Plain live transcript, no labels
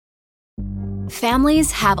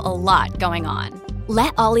Families have a lot going on.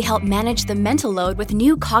 Let Ollie help manage the mental load with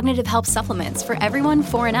new cognitive help supplements for everyone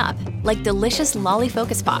 4 and up, like delicious Lolly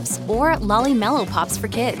Focus Pops or Lolly Mellow Pops for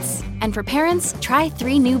kids. And for parents, try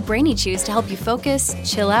 3 new Brainy Chews to help you focus,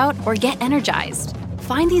 chill out, or get energized.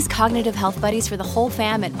 Find these cognitive health buddies for the whole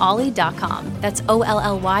fam at ollie.com. That's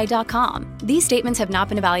OLLY.com. These statements have not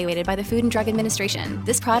been evaluated by the Food and Drug Administration.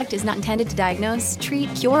 This product is not intended to diagnose,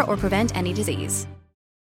 treat, cure, or prevent any disease.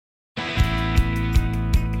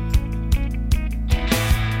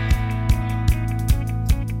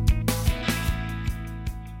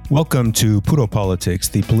 Welcome to Puro Politics,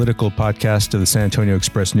 the political podcast of the San Antonio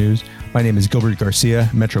Express News. My name is Gilbert Garcia,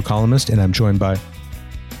 Metro columnist, and I'm joined by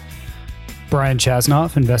Brian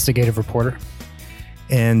Chasnoff, investigative reporter.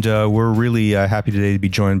 And we're really happy today to be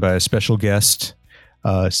joined by a special guest,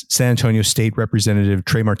 San Antonio State Representative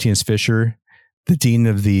Trey Martinez-Fisher, the Dean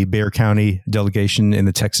of the Bexar County delegation in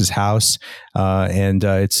the Texas House. And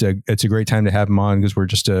it's a great time to have him on because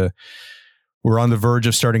we're on the verge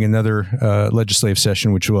of starting another legislative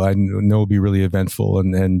session, which I know will be really eventful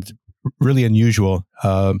and really unusual.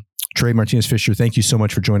 Trey Martinez-Fisher, thank you so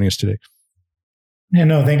much for joining us today. Yeah,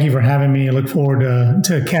 no, thank you for having me. I look forward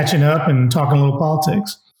to catching up and talking a little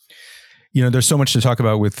politics. You know, there's so much to talk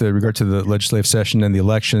about with regard to the legislative session and the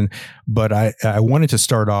election, but I wanted to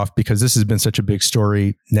start off because this has been such a big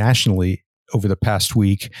story nationally over the past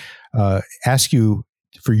week. Ask you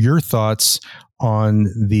for your thoughts on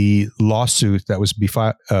the lawsuit that was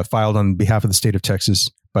filed on behalf of the state of Texas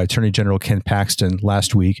by Attorney General Ken Paxton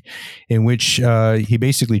last week, in which he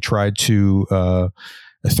basically tried to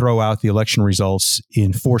throw out the election results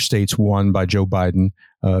in 4 states won by Joe Biden,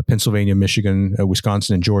 Pennsylvania, Michigan,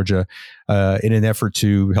 Wisconsin, and Georgia, in an effort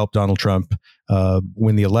to help Donald Trump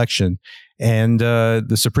win the election. And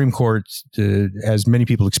the Supreme Court, as many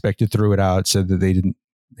people expected, threw it out, said that they didn't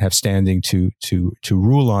have standing to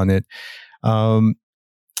rule on it. I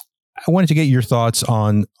wanted to get your thoughts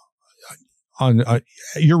on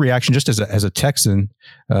your reaction, just as a Texan,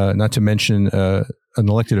 not to mention an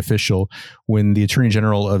elected official, when the Attorney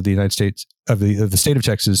General of the United States of the state of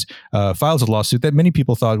Texas files a lawsuit that many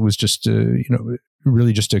people thought was just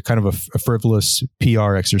really just a kind of a frivolous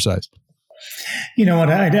PR exercise. You know what?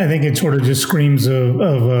 I think it sort of just screams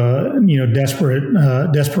of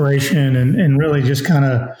desperation and really just kind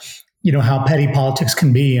of how petty politics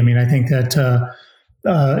can be. I mean, I think that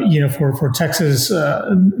for Texas,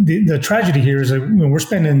 the tragedy here is that we're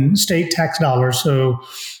spending state tax dollars. So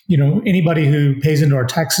anybody who pays into our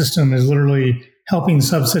tax system is literally helping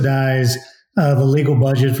subsidize the legal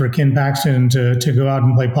budget for Ken Paxton to go out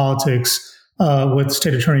and play politics with the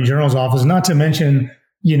state attorney general's office. Not to mention,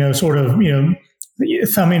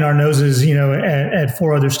 thumbing our noses, at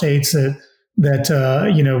 4 other states that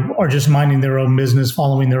are just minding their own business,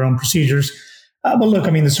 following their own procedures. But look,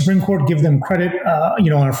 I mean, the Supreme Court, give them credit.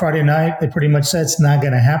 On a Friday night, they pretty much said it's not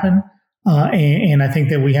going to happen. And I think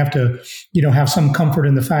that we have to, have some comfort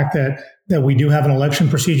in the fact that we do have an election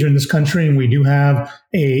procedure in this country, and we do have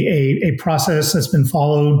a process that's been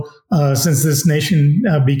followed since this nation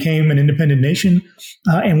became an independent nation.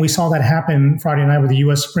 And we saw that happen Friday night with the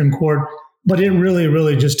U.S. Supreme Court. But it really,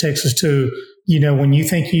 really just takes us to, when you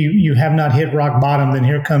think you have not hit rock bottom, then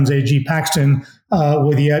here comes A.G. Paxton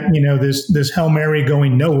with yet, this Hail Mary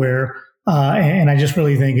going nowhere. And I just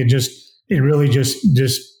really think it really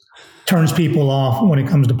just turns people off when it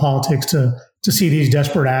comes to politics to see these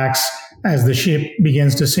desperate acts as the ship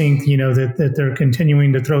begins to sink, that they're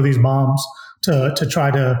continuing to throw these bombs to try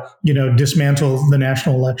to, dismantle the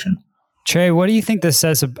national election. Trey, what do you think this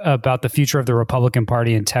says about the future of the Republican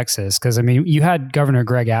Party in Texas? Because, I mean, you had Governor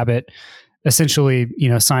Greg Abbott essentially,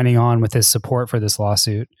 signing on with his support for this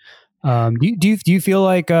lawsuit. Do you feel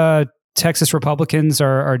like Texas Republicans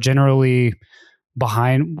are generally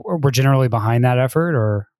behind, or were generally behind that effort,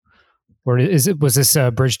 or was this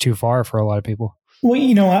a bridge too far for a lot of people?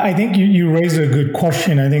 Well, I think you raised a good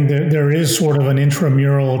question. I think that there is sort of an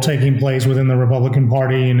intramural taking place within the Republican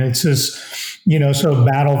Party, and it's this, sort of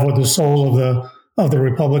battle for the soul of the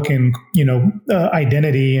Republican,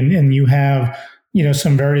 identity, and you have,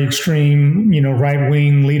 some very extreme, right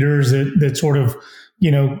wing leaders that sort of,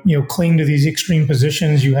 cling to these extreme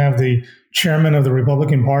positions. You have the chairman of the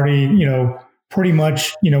Republican Party, pretty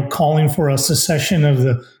much, calling for a secession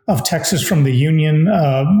of Texas from the Union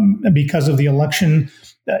because of the election.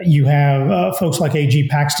 You have folks like A.G.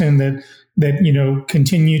 Paxton that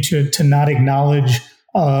continue to not acknowledge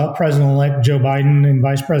President-elect Joe Biden and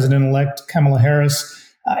Vice President-elect Kamala Harris.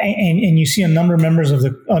 And you see a number of members of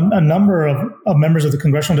members of the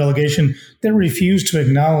congressional delegation that refuse to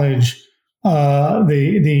acknowledge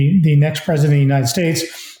the next president of the United States.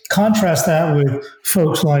 Contrast that with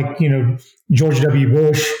folks like, George W.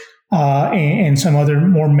 Bush, and some other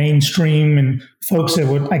more mainstream and folks that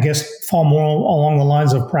would, I guess, fall more along the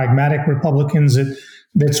lines of pragmatic Republicans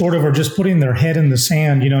that sort of are just putting their head in the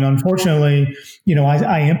sand, and unfortunately,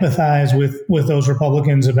 I empathize with those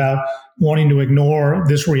Republicans about wanting to ignore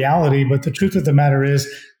this reality. But the truth of the matter is,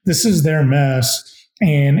 this is their mess.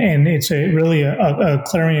 And it's really a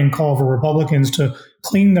clarion call for Republicans to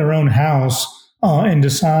clean their own house and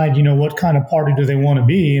decide, what kind of party do they want to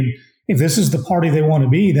be. And if this is the party they want to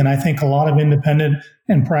be, then I think a lot of independent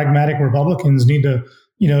and pragmatic Republicans need to,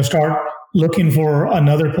 start looking for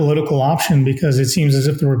another political option, because it seems as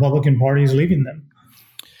if the Republican Party is leaving them.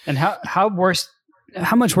 And how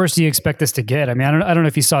much worse do you expect this to get? I mean, I don't know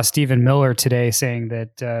if you saw Stephen Miller today saying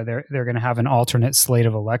that they're going to have an alternate slate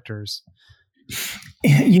of electors.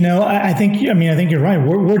 I think you're right.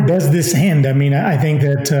 Where does this end? I mean, I think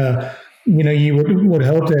that, you would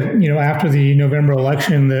hope that, after the November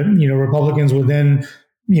election that, Republicans would then,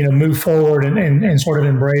 move forward and sort of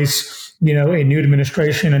embrace, a new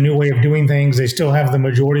administration, a new way of doing things. They still have the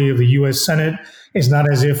majority of the U.S. Senate. It's not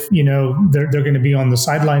as if, they're going to be on the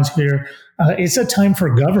sidelines here. It's a time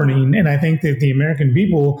for governing. And I think that the American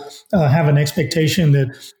people have an expectation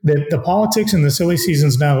that the politics and the silly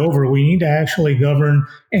season's now over. We need to actually govern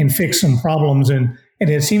and fix some problems. And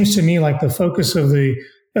it seems to me like the focus of the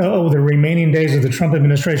remaining days of the Trump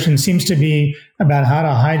administration seems to be about how to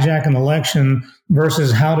hijack an election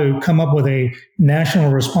versus how to come up with a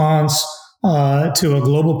national response to a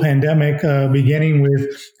global pandemic, beginning with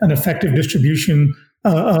an effective distribution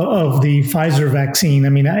of the Pfizer vaccine. I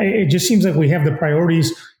mean, it just seems like we have the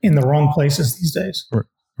priorities in the wrong places these days.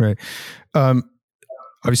 Right.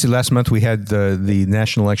 Obviously, last month we had the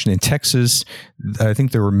national election in Texas. I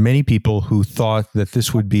think there were many people who thought that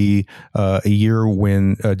this would be a year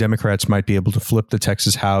when Democrats might be able to flip the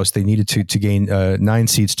Texas House. They needed to gain 9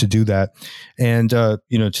 seats to do that. And, to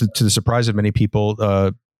the surprise of many people,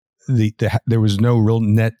 there was no real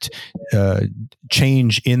net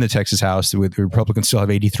change in the Texas House. The Republicans still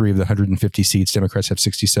have 83 of the 150 seats. Democrats have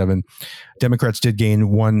 67. Democrats did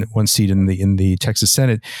gain one seat in the Texas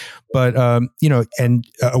Senate, but and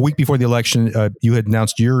a week before the election, you had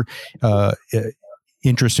announced your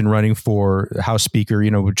interest in running for House Speaker,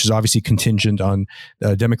 which is obviously contingent on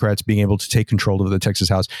Democrats being able to take control of the Texas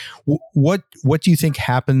House. What do you think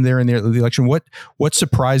happened there in the election? What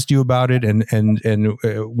surprised you about it, and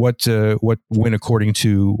what went according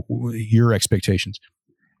to your expectations?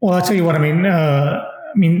 Well, I'll tell you what. I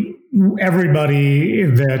mean, everybody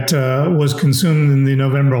that was consumed in the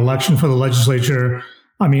November election for the legislature.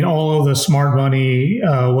 I mean, all of the smart money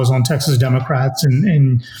was on Texas Democrats,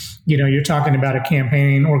 and you're talking about a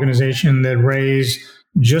campaign organization that raised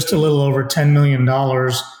just a little over $10 million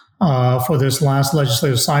for this last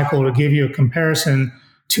legislative cycle. To give you a comparison,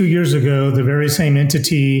 2 years ago, the very same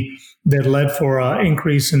entity that led for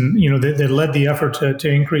increase in, that led the effort to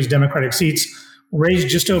increase Democratic seats raised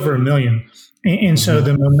just over $1 million. And so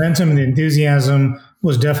the momentum and the enthusiasm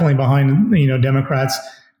was definitely behind, Democrats.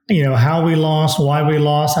 How we lost, why we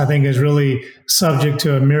lost, I think is really subject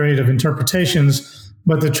to a myriad of interpretations.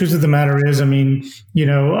 But the truth of the matter is, we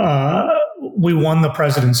won the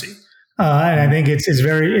presidency. And I think it's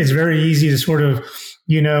very easy to sort of,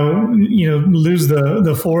 lose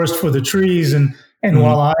the forest for the trees. And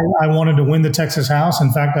while I wanted to win the Texas House,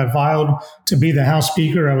 in fact, I filed to be the House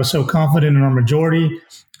Speaker. I was so confident in our majority.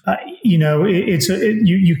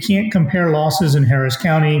 You can't compare losses in Harris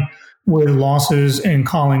County with losses in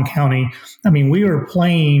Collin County. I mean, we are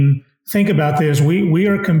playing, think about this, we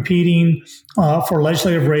are competing for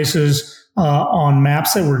legislative races on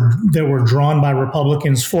maps that were drawn by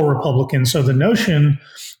Republicans for Republicans. So the notion,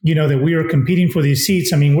 that we are competing for these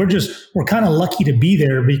seats, I mean, we're kind of lucky to be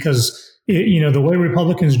there because, the way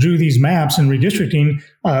Republicans drew these maps and redistricting,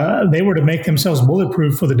 they were to make themselves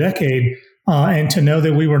bulletproof for the decade. And to know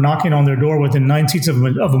that we were knocking on their door within 9 seats of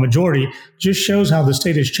a majority just shows how the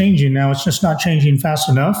state is changing now. It's just not changing fast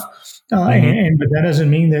enough. But that doesn't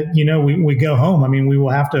mean that, we go home. I mean, we will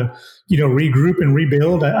have to, regroup and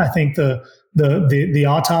rebuild. I think the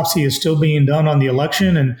autopsy is still being done on the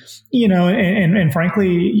election. And, and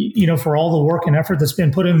frankly, for all the work and effort that's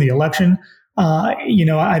been put in the election,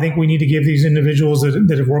 I think we need to give these individuals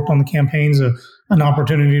that have worked on the campaigns an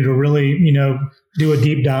opportunity to really, do a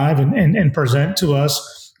deep dive and present to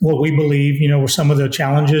us what we believe, were some of the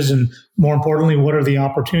challenges, and more importantly, what are the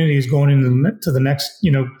opportunities going into the next,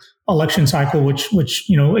 election cycle, which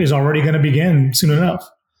is already going to begin soon enough.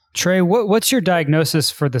 Trey, what's your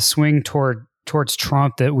diagnosis for the swing towards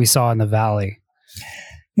Trump that we saw in the Valley?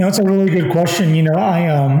 It's a really good question.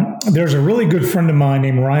 There's a really good friend of mine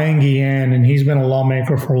named Ryan Guillen, and he's been a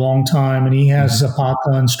lawmaker for a long time, and he has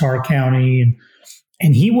Zapata in Starr County,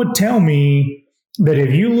 and he would tell me that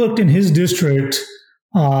if you looked in his district,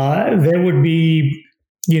 there would be,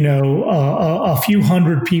 a few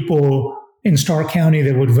hundred people in Starr County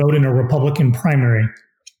that would vote in a Republican primary.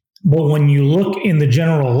 But when you look in the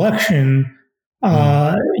general election,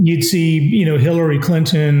 you'd see, Hillary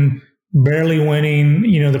Clinton barely winning,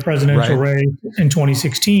 the presidential race in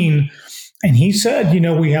 2016. And he said,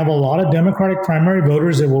 we have a lot of Democratic primary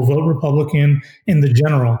voters that will vote Republican in the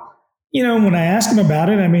general. When I asked him about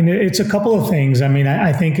it, it's a couple of things.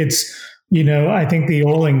 I think it's, I think the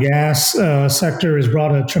oil and gas sector has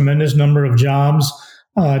brought a tremendous number of jobs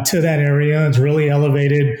to that area. It's really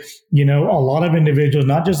elevated, a lot of individuals,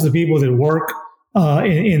 not just the people that work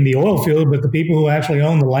in the oil field, but the people who actually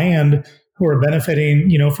own the land, who are benefiting,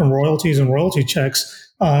 from royalties and royalty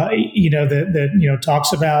checks, that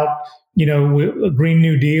talks about, a Green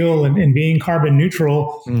New Deal and being carbon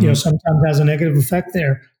neutral, sometimes has a negative effect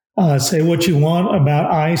there. Say what you want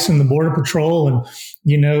about ICE and the Border Patrol, and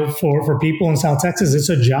for people in South Texas, it's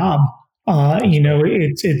a job.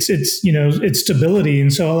 It's stability.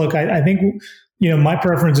 And so, look, I think my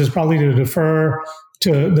preference is probably to defer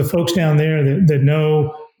to the folks down there that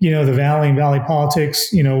know the Valley and Valley politics.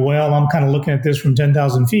 Well, I'm kind of looking at this from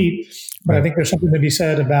 10,000 feet, but I think there's something to be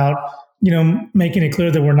said about making it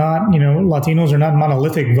clear that we're not Latinos are not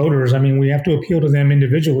monolithic voters. We have to appeal to them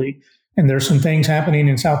individually. And there's some things happening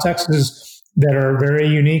in South Texas that are very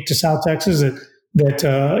unique to South Texas that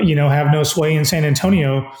have no sway in San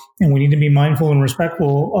Antonio. And we need to be mindful and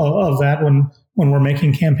respectful of that when we're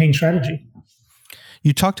making campaign strategy.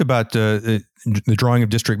 You talked about the drawing of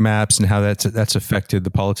district maps and how that's affected the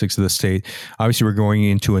politics of the state. Obviously, we're going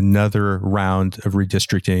into another round of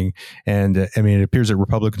redistricting, and it appears that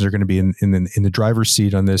Republicans are going to be in the driver's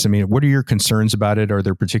seat on this. What are your concerns about it? Are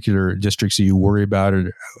there particular districts that you worry about,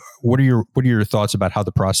 or what are your thoughts about how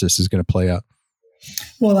the process is going to play out?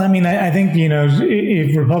 Well, I think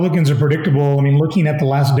if Republicans are predictable, looking at the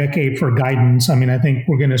last decade for guidance, I think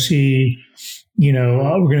we're going to see. We're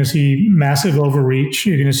going to see massive overreach.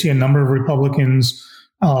 You're going to see a number of Republicans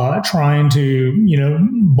trying to,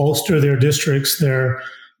 bolster their districts. There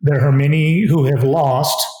are many who have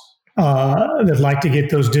lost that like to get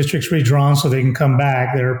those districts redrawn so they can come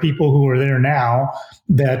back. There are people who are there now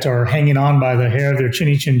that are hanging on by the hair of their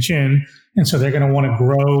chinny chin chin, and so they're going to want to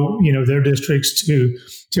grow, their districts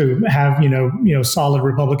to have, solid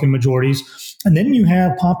Republican majorities. And then you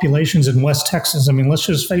have populations in West Texas. Let's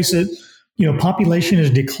just face it. Population is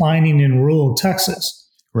declining in rural Texas.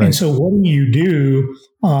 Right. And so what do you do?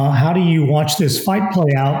 How do you watch this fight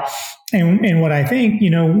play out? And what I think,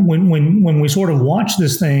 when we sort of watch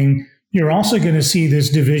this thing, you're also going to see this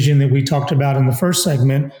division that we talked about in the first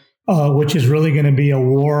segment, which is really going to be a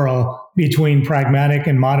war between pragmatic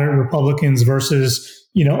and moderate Republicans versus,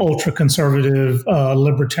 ultra conservative,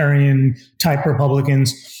 libertarian type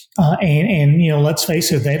Republicans. And let's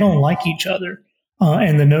face it, they don't like each other.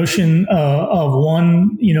 And the notion of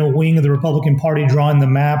one, wing of the Republican Party drawing the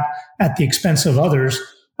map at the expense of others,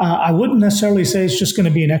 I wouldn't necessarily say it's just going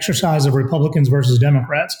to be an exercise of Republicans versus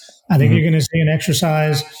Democrats. I think you're going to see an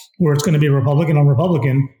exercise where it's going to be Republican on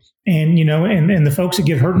Republican, and and the folks that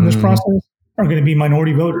get hurt in this process are going to be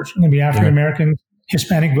minority voters, going to be African American,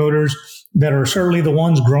 Hispanic voters that are certainly the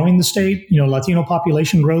ones growing the state. Latino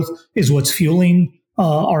population growth is what's fueling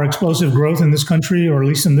our explosive growth in this country, or at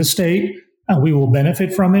least in this state. We will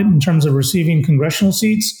benefit from it in terms of receiving congressional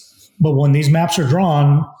seats. But when these maps are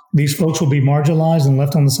drawn, these folks will be marginalized and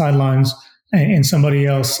left on the sidelines, and somebody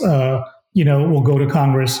else, will go to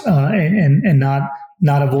Congress and not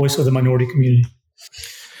a voice of the minority community.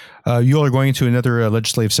 You all are going into another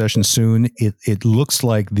legislative session soon. It looks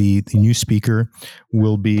like the new speaker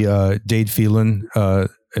will be Dade Phelan, a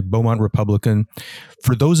Beaumont Republican.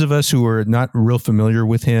 For those of us who are not real familiar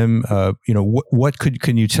with him, what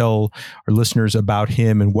can you tell our listeners about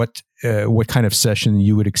him, and what kind of session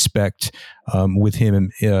you would expect with him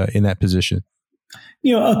in that position?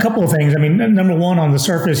 A couple of things. Number one, on the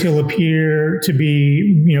surface, he'll appear to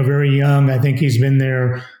be, very young. I think he's been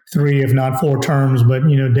there 3, if not 4 terms. But,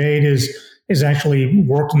 Dade is actually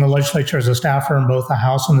worked in the legislature as a staffer in both the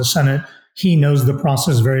House and the Senate. He knows the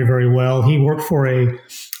process very, very well. He worked for a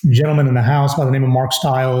gentleman in the House by the name of Mark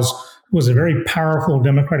Stiles, who was a very powerful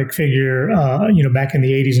Democratic figure, back in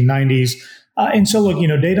the 80s and 90s. And so, look,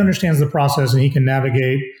 Dade understands the process and he can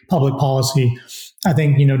navigate public policy. I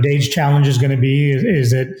think, Dade's challenge is going to be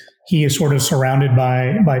is that he is sort of surrounded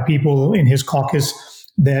by people in his caucus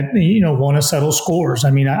that, want to settle scores.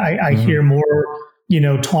 I hear more,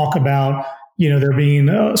 talk about, there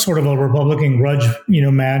being sort of a Republican grudge,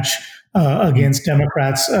 match against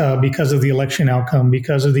Democrats because of the election outcome,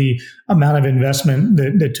 because of the amount of investment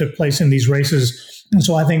that took place in these races. And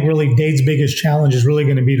so I think really Dade's biggest challenge is really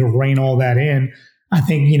going to be to rein all that in. I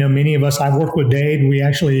think, many of us, I've worked with Dade. We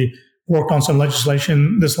actually worked on some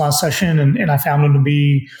legislation this last session, and I found him to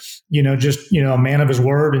be, just, a man of his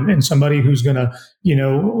word and somebody who's going to,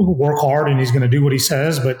 work hard and he's going to do what he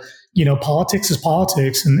says. But, politics is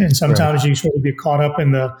politics. And sometimes you sort of get caught up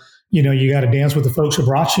in the, you got to dance with the folks who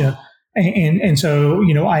brought you. And so,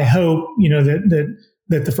 I hope,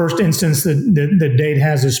 that the first instance that Dade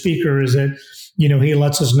has as speaker is that, he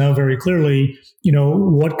lets us know very clearly,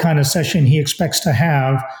 what kind of session he expects to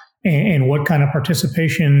have and what kind of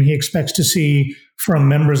participation he expects to see from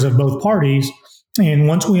members of both parties. And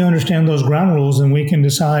once we understand those ground rules, then we can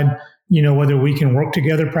decide, whether we can work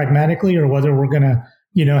together pragmatically or whether we're going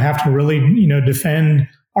to, have to really, defend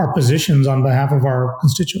our positions on behalf of our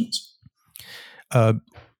constituents.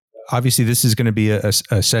 Obviously, this is going to be a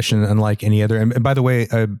session unlike any other. And by the way,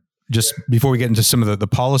 just before we get into some of the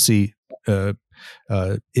policy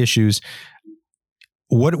issues,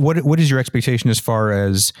 what is your expectation as far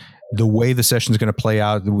as the way the session is going to play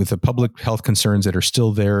out with the public health concerns that are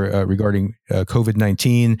still there regarding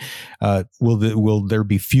COVID-19? Will there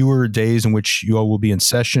be fewer days in which you all will be in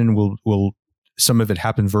session? Will some of it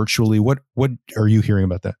happen virtually? What are you hearing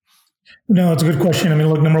about that? No, it's a good question. I mean,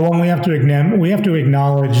 look, number one, we have to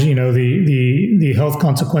acknowledge, the health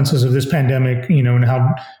consequences of this pandemic, and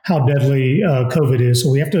how deadly COVID is. So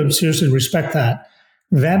we have to seriously respect that.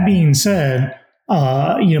 That being said,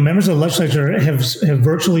 members of the legislature have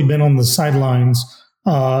virtually been on the sidelines,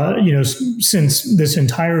 since this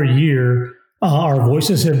entire year. Our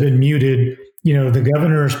voices have been muted. The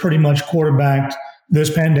governor has pretty much quarterbacked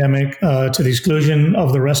this pandemic to the exclusion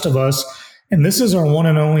of the rest of us. And this is our one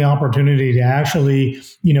and only opportunity to actually,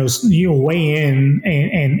 weigh in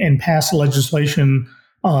and pass legislation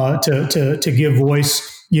to give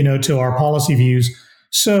voice, to our policy views.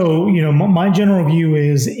 So, my general view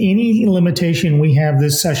is any limitation we have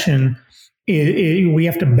this session, we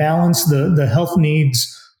have to balance the health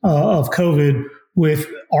needs of COVID with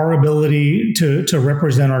our ability to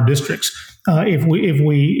represent our districts. If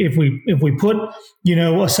we put,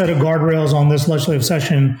 a set of guardrails on this legislative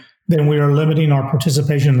session, then we are limiting our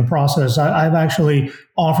participation in the process. I've actually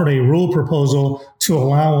offered a rule proposal to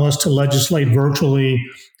allow us to legislate virtually.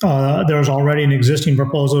 There's already an existing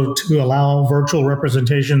proposal to allow virtual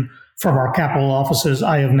representation from our capital offices.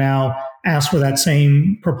 I have now asked for that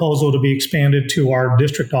same proposal to be expanded to our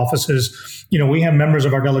district offices. We have members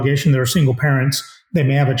of our delegation that are single parents. They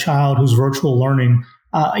may have a child who's virtual learning.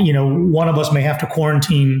 One of us may have to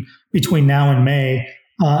quarantine between now and May.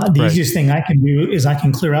 The easiest thing I can do is I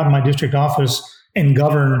can clear out my district office and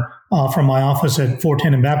govern from my office at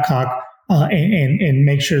 410 in Babcock and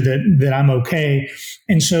make sure that I'm okay.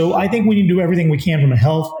 And so I think we need to do everything we can from a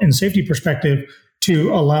health and safety perspective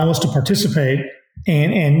to allow us to participate.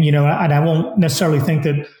 And I won't necessarily think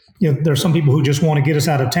that there's some people who just want to get us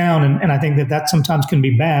out of town. And I think that sometimes can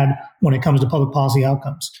be bad when it comes to public policy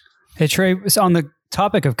outcomes. Hey, Trey, so on the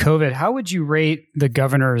topic of COVID, how would you rate the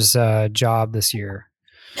governor's job this year?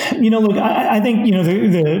 Look, I think,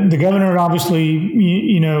 the governor, obviously,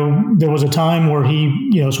 there was a time where he,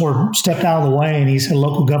 sort of stepped out of the way and he said,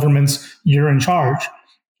 local governments, you're in charge.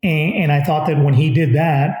 And I thought that when he did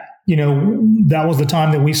that, that was the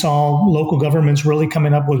time that we saw local governments really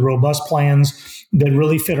coming up with robust plans that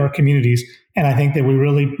really fit our communities. And I think that we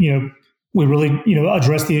really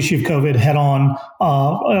addressed the issue of COVID head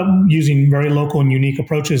on using very local and unique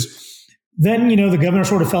approaches. Then, the governor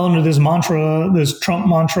sort of fell into this Trump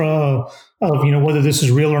mantra of, whether this is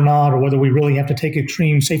real or not, or whether we really have to take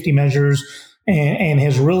extreme safety measures, and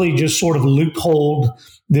has really just sort of loopholed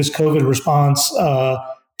this COVID response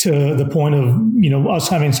to the point of, us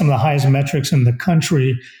having some of the highest metrics in the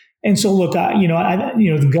country. And so, look,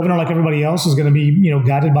 the governor, like everybody else, is going to be,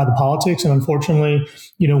 guided by the politics. And unfortunately,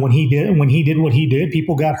 when he did what he did,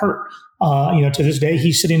 people got hurt. To this day,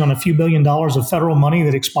 he's sitting on a few $1 billion of federal money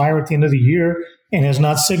that expire at the end of the year and has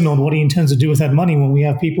not signaled what he intends to do with that money when we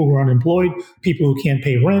have people who are unemployed, people who can't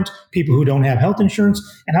pay rent, people who don't have health insurance.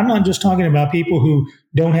 And I'm not just talking about people who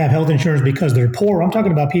don't have health insurance because they're poor. I'm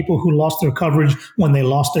talking about people who lost their coverage when they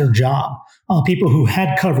lost their job, people who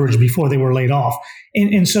had coverage before they were laid off.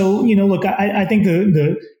 And so, look, I think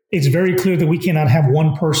it's very clear that we cannot have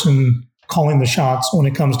one person calling the shots when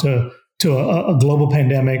it comes to a global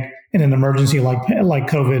pandemic in an emergency like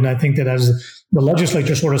COVID. And I think that as the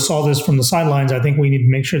legislature sort of saw this from the sidelines, I think we need to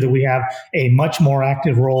make sure that we have a much more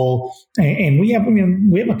active role. And we have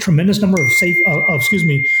a tremendous number of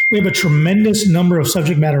we have a tremendous number of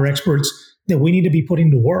subject matter experts that we need to be putting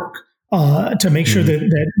to work to make sure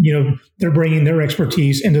that they're bringing their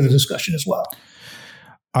expertise into the discussion as well.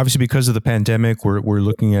 Obviously, because of the pandemic, we're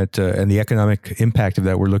looking at and the economic impact of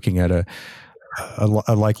that. We're looking at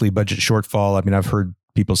a likely budget shortfall. I mean, I've heard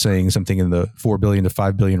people saying something in the $4 billion to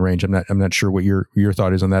 $5 billion range. I'm not sure what your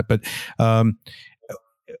thought is on that. But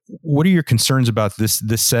what are your concerns about this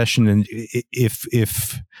session? And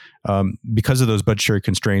if because of those budgetary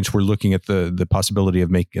constraints, we're looking at the possibility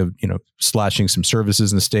of slashing some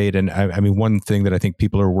services in the state. And I mean, one thing that I think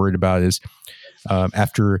people are worried about is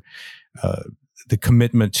after the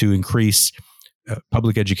commitment to increase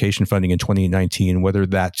public education funding in 2019, whether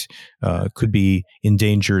that could be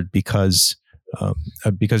endangered because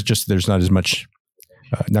just there's not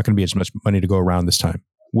going to be as much money to go around this time.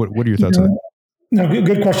 What are your thoughts on that? No,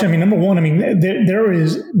 good question. I mean, number one, there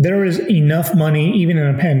is enough money even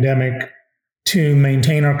in a pandemic to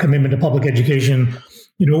maintain our commitment to public education.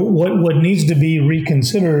 What needs to be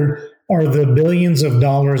reconsidered are the billions of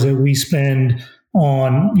dollars that we spend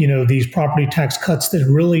on these property tax cuts that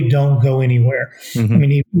really don't go anywhere. Mm-hmm.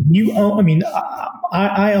 I mean,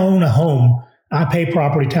 I own a home. I pay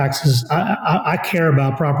property taxes. I care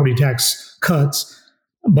about property tax cuts.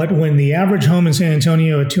 But when the average home in San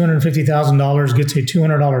Antonio at $250,000 gets a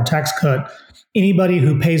 $200 tax cut, anybody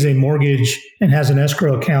who pays a mortgage and has an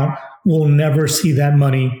escrow account will never see that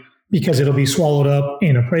money because it'll be swallowed up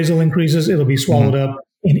in appraisal increases. It'll be swallowed up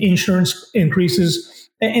in insurance increases.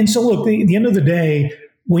 And so, look, the end of the day,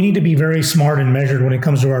 we need to be very smart and measured when it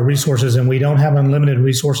comes to our resources. And we don't have unlimited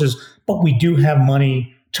resources, but we do have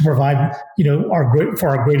money to provide, for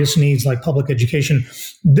our greatest needs like public education.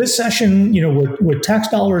 This session, with tax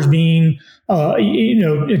dollars being,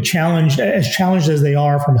 challenged as they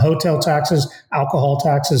are from hotel taxes, alcohol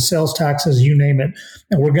taxes, sales taxes, you name it,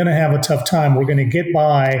 and we're going to have a tough time. We're going to get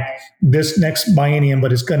by this next biennium,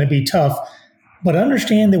 but it's going to be tough. But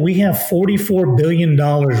understand that we have $44 billion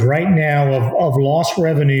right now of lost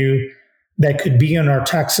revenue that could be in our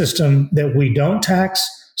tax system that we don't tax.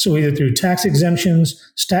 So either through tax exemptions,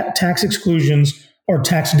 tax exclusions, or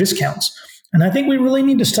tax discounts. And I think we really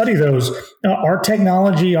need to study those. Our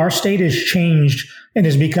technology, our state has changed and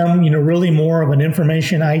has become, really more of an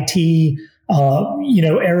information IT,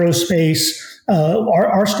 aerospace.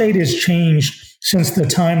 Our state has changed since the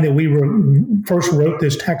time that we first wrote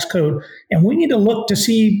this tax code. And we need to look to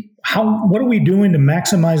see what are we doing to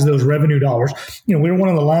maximize those revenue dollars? We're one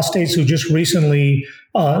of the last states who just recently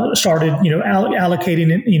started,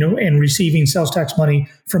 allocating it, and receiving sales tax money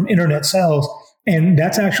from internet sales. And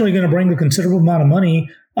that's actually going to bring a considerable amount of money,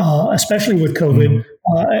 especially with COVID,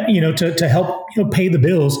 to help, pay the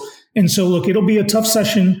bills. And so, look, it'll be a tough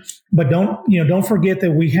session, but don't forget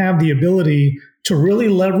that we have the ability to really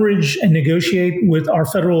leverage and negotiate with our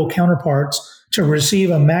federal counterparts to receive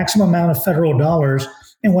a maximum amount of federal dollars.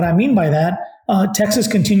 And what I mean by that, Texas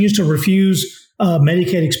continues to refuse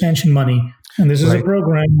Medicaid expansion money. And this is a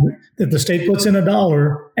program that the state puts in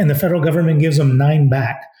 $1 and the federal government gives them $9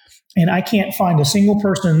 back. And I can't find a single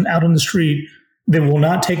person out on the street that will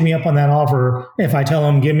not take me up on that offer if I tell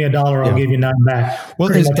them, give me $1, I'll give you $9 back. Well,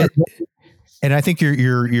 and I think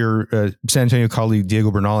your San Antonio colleague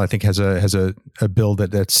Diego Bernal, I think, has a bill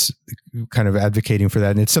that's kind of advocating for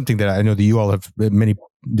that, and it's something that I know that you all have, many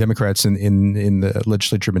Democrats in the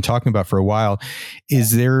legislature have been talking about for a while.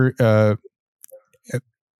 Is there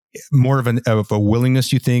more of a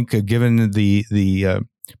willingness, you think, given the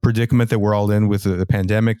predicament that we're all in with the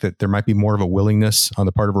pandemic, that there might be more of a willingness on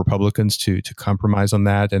the part of Republicans to compromise on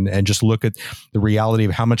that and just look at the reality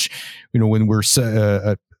of how much, when we're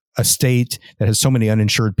a state that has so many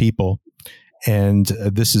uninsured people, and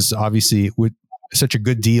this is obviously such a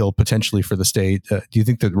good deal potentially for the state. Do you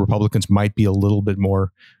think that Republicans might be a little bit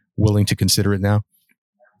more willing to consider it now?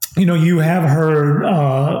 You have heard,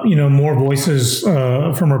 more voices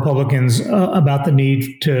from Republicans about the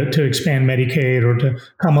need to expand Medicaid or to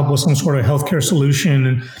come up with some sort of healthcare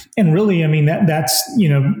solution. And really,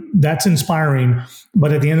 that's inspiring.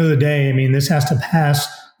 But at the end of the day, this has to pass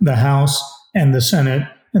the House and the Senate,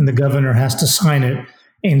 and the governor has to sign it.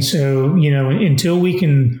 And so, until we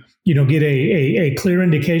can, get a clear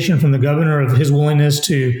indication from the governor of his willingness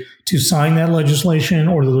to sign that legislation,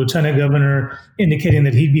 or the lieutenant governor indicating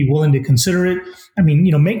that he'd be willing to consider it.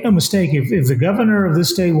 Make no mistake, if the governor of this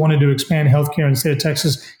state wanted to expand healthcare in the state of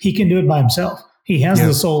Texas, he can do it by himself. He has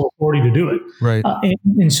the sole authority to do it. Right.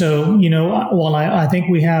 And so, while I think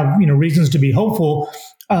we have, reasons to be hopeful,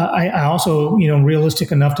 I also,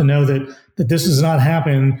 realistic enough to know that this does not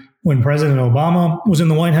happen when President Obama was in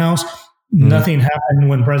the White House. Nothing happened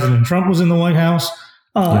when President Trump was in the White House.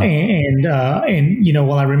 While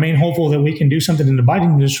I remain hopeful that we can do something in the Biden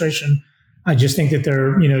administration, I just think that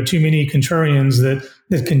there are, too many contrarians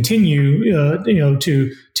that continue,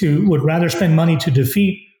 to would rather spend money to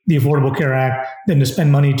defeat the Affordable Care Act than to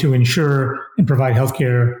spend money to ensure and provide health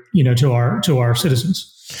care, to our citizens.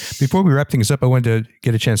 Before we wrap things up, I wanted to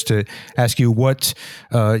get a chance to ask you what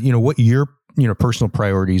your personal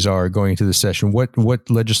priorities are going into the session. What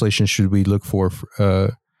legislation should we look for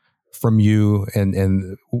from you,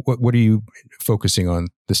 and what are you focusing on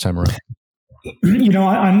this time around?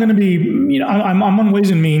 I'm going to be, I'm on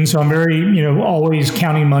Ways and Means, so I'm very, always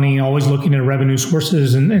counting money, always looking at revenue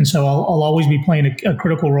sources. And so I'll always be playing a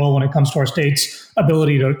critical role when it comes to our state's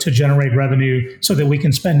ability to generate revenue so that we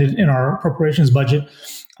can spend it in our appropriations budget.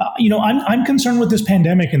 I'm concerned with this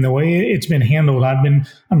pandemic and the way it's been handled. I'm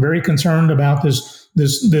very concerned about this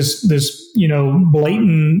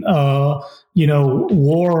blatant,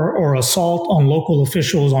 war or assault on local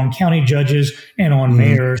officials, on county judges, and on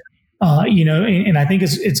mayors. And I think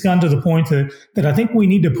it's gotten to the point that I think we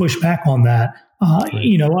need to push back on that.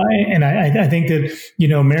 I think that,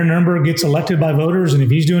 Mayor Nirenberg gets elected by voters, and if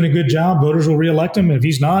he's doing a good job, voters will reelect him. If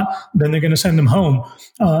he's not, then they're going to send him home.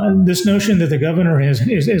 This notion that the governor has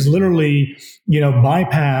literally,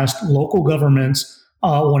 bypassed local governments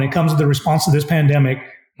when it comes to the response to this pandemic,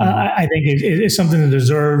 I think is something that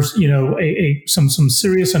deserves, some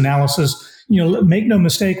serious analysis. Make no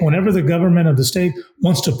mistake, whenever the government of the state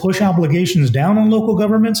wants to push obligations down on local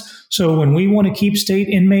governments, so when we want to keep state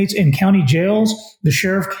inmates in county jails, the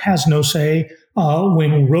sheriff has no say.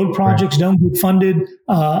 When road projects don't get funded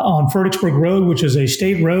on Fredericksburg Road, which is a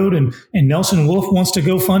state road, and Nelson Wolf wants to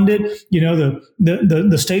go fund it,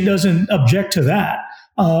 the state doesn't object to that.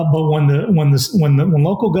 But when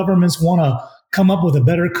local governments want to come up with a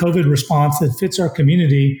better COVID response that fits our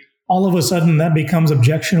community, all of a sudden that becomes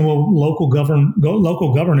objectionable local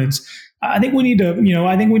governance. I think we need to,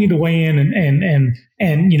 weigh in and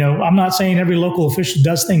I'm not saying every local official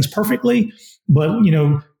does things perfectly, but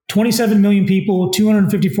 27 million people,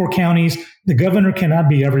 254 counties, the governor cannot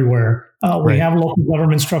be everywhere. We have local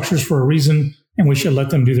government structures for a reason, and we should let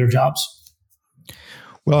them do their jobs.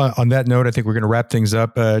 Well, on that note, I think we're going to wrap things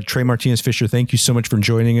up. Trey Martinez-Fisher, thank you so much for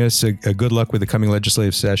joining us. Good luck with the coming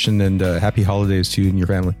legislative session, and happy holidays to you and your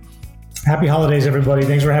family. Happy holidays, everybody.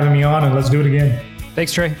 Thanks for having me on, and let's do it again.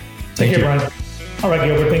 Thanks, Trey. Take care, Brian. All right,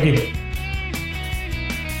 Gilbert. Thank you.